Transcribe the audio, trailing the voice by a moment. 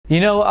You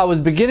know, I was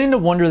beginning to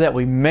wonder that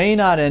we may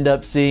not end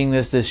up seeing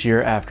this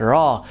year after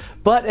all,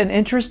 but an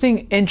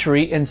interesting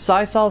entry in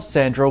Sisoft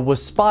Sandra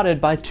was spotted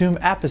by Tomb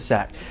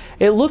Apisac.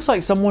 It looks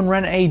like someone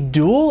ran a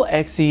dual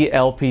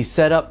XE-LP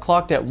setup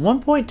clocked at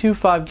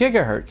 1.25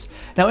 GHz.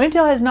 Now,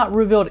 Intel has not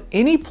revealed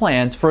any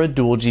plans for a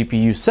dual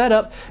GPU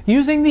setup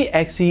using the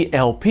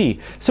XE-LP,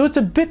 so it's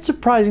a bit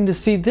surprising to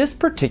see this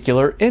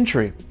particular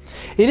entry.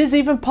 It is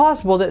even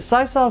possible that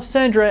Sisoft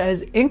Sandra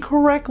is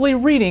incorrectly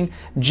reading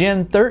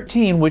Gen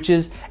 13, which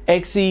is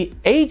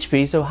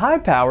Xe-HP, so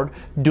high-powered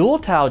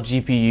dual-tile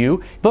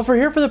GPU, but for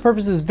the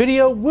purpose of this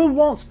video, we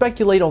won't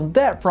speculate on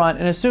that front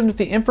and assume that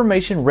the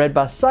information read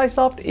by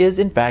Sisoft is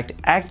in fact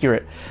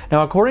accurate.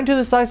 Now, according to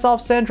the Sisoft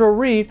Sandra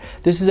read,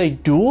 this is a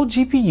dual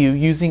GPU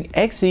using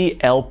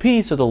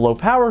Xe-LP, so the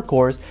low-power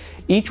cores,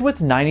 each with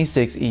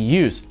 96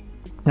 EUs.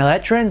 Now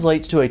that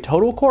translates to a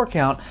total core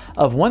count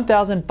of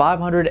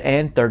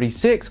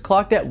 1,536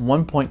 clocked at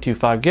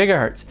 1.25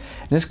 GHz.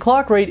 And this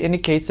clock rate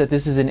indicates that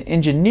this is an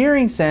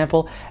engineering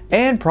sample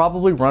and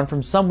probably run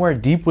from somewhere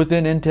deep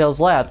within Intel's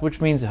labs, which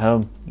means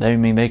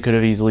they could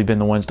have easily been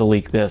the ones to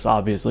leak this,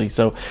 obviously.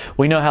 So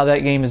we know how that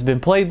game has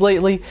been played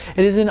lately.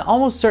 It is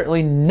almost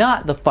certainly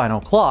not the final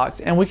clocks,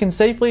 and we can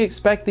safely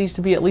expect these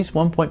to be at least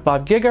 1.5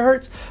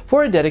 GHz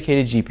for a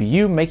dedicated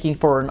GPU, making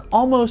for an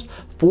almost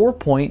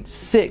 4.6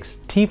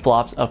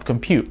 TFLOPs of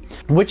compute,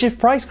 which if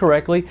priced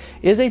correctly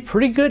is a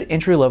pretty good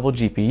entry-level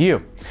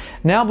GPU.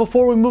 Now,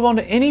 before we move on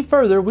to any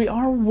further,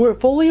 we're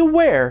fully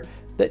aware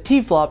that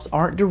TFLOPs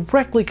aren't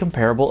directly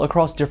comparable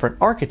across different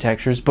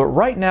architectures, but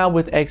right now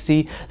with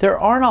Xe, there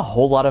aren't a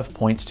whole lot of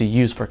points to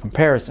use for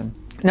comparison.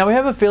 Now, we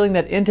have a feeling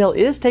that Intel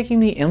is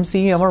taking the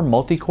MCM or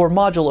multi-core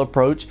module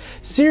approach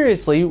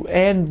seriously,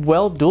 and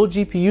while dual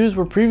GPUs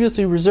were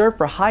previously reserved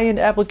for high-end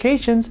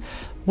applications,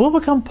 will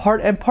become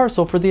part and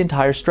parcel for the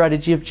entire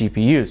strategy of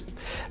GPUs.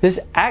 This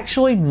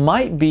actually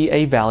might be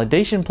a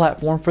validation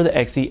platform for the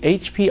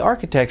Xe-HP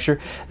architecture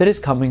that is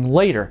coming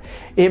later.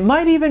 It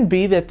might even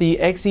be that the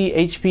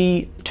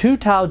Xe-HP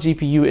two-tile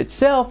GPU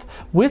itself,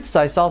 with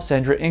Sisoft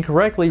Sandra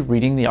incorrectly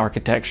reading the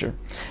architecture.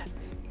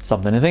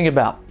 Something to think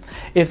about.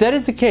 If that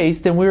is the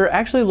case, then we're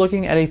actually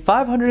looking at a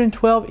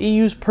 512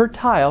 EUs per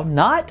tile,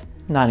 not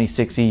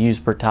 96 EUs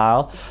per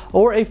tile,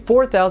 or a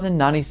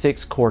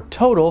 4096 core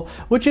total,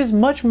 which is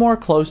much more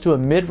close to a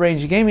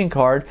mid-range gaming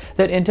card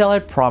that Intel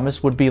had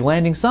promised would be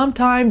landing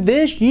sometime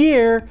this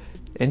year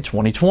in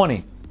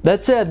 2020.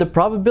 That said, the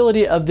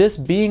probability of this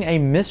being a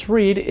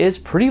misread is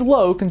pretty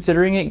low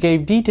considering it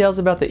gave details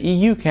about the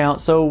EU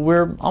count, so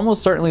we're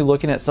almost certainly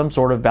looking at some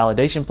sort of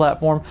validation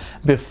platform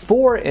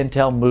before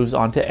Intel moves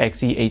on to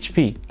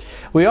Xe-HP.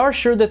 We are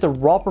sure that the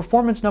raw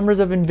performance numbers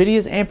of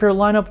Nvidia's Ampere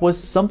lineup was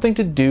something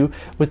to do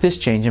with this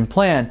change in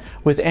plan.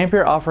 With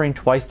Ampere offering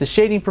twice the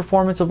shading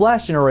performance of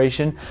last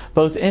generation,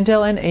 both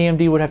Intel and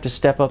AMD would have to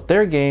step up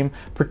their game,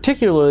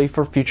 particularly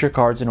for future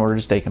cards, in order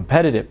to stay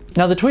competitive.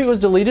 Now, the tweet was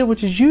deleted,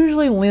 which is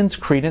usually lends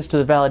credence to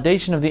the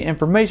validation of the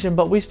information,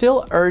 but we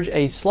still urge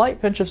a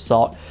slight pinch of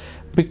salt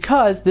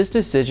because this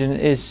decision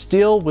is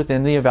still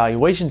within the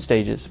evaluation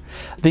stages.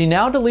 The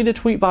now deleted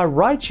tweet by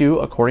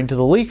Raichu, according to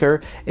the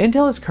leaker,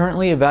 Intel is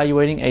currently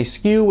evaluating a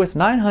SKU with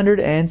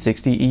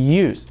 960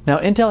 EUs. Now,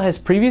 Intel has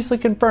previously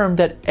confirmed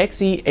that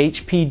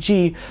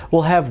Xe-HPG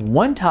will have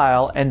one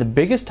tile, and the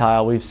biggest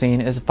tile we've seen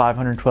is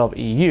 512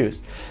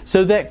 EUs.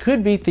 So that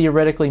could be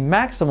theoretically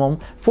maximum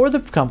for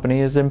the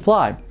company as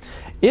implied.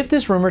 If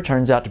this rumor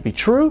turns out to be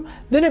true,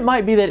 then it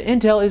might be that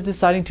Intel is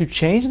deciding to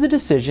change the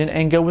decision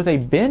and go with a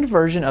bin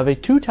version of a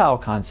two-tile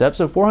concept,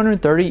 so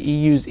 430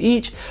 EUs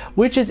each,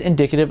 which is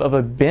indicative of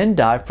a bin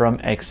die from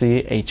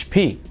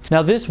Xe-HP.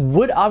 Now, this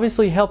would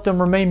obviously help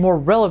them remain more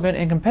relevant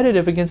and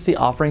competitive against the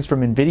offerings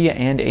from Nvidia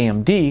and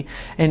AMD,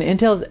 and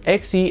Intel's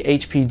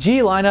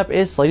Xe-HPG lineup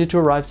is slated to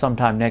arrive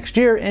sometime next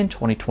year in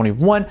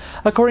 2021,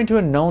 according to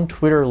a known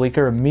Twitter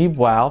leaker,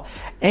 Meebwow,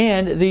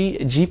 and the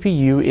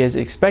GPU is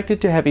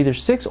expected to have either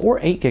 6 or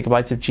 8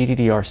 gigabytes of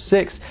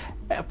GDDR6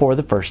 for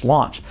the first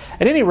launch.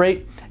 At any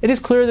rate, it is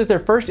clear that their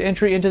first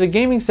entry into the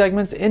gaming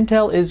segments,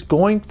 Intel is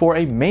going for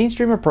a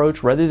mainstream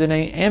approach rather than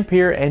an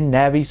Ampere and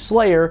Navi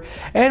slayer,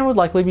 and would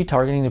likely be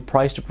targeting the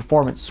price to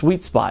performance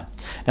sweet spot.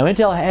 Now,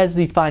 Intel has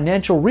the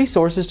financial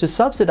resources to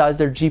subsidize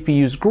their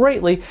GPUs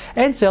greatly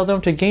and sell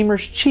them to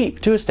gamers cheap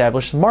to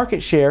establish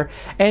market share,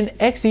 and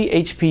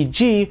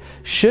Xe-HPG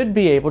should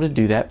be able to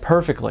do that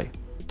perfectly.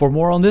 For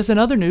more on this and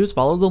other news,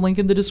 follow the link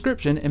in the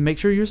description and make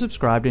sure you're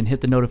subscribed and hit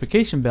the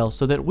notification bell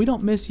so that we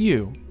don't miss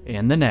you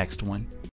in the next one.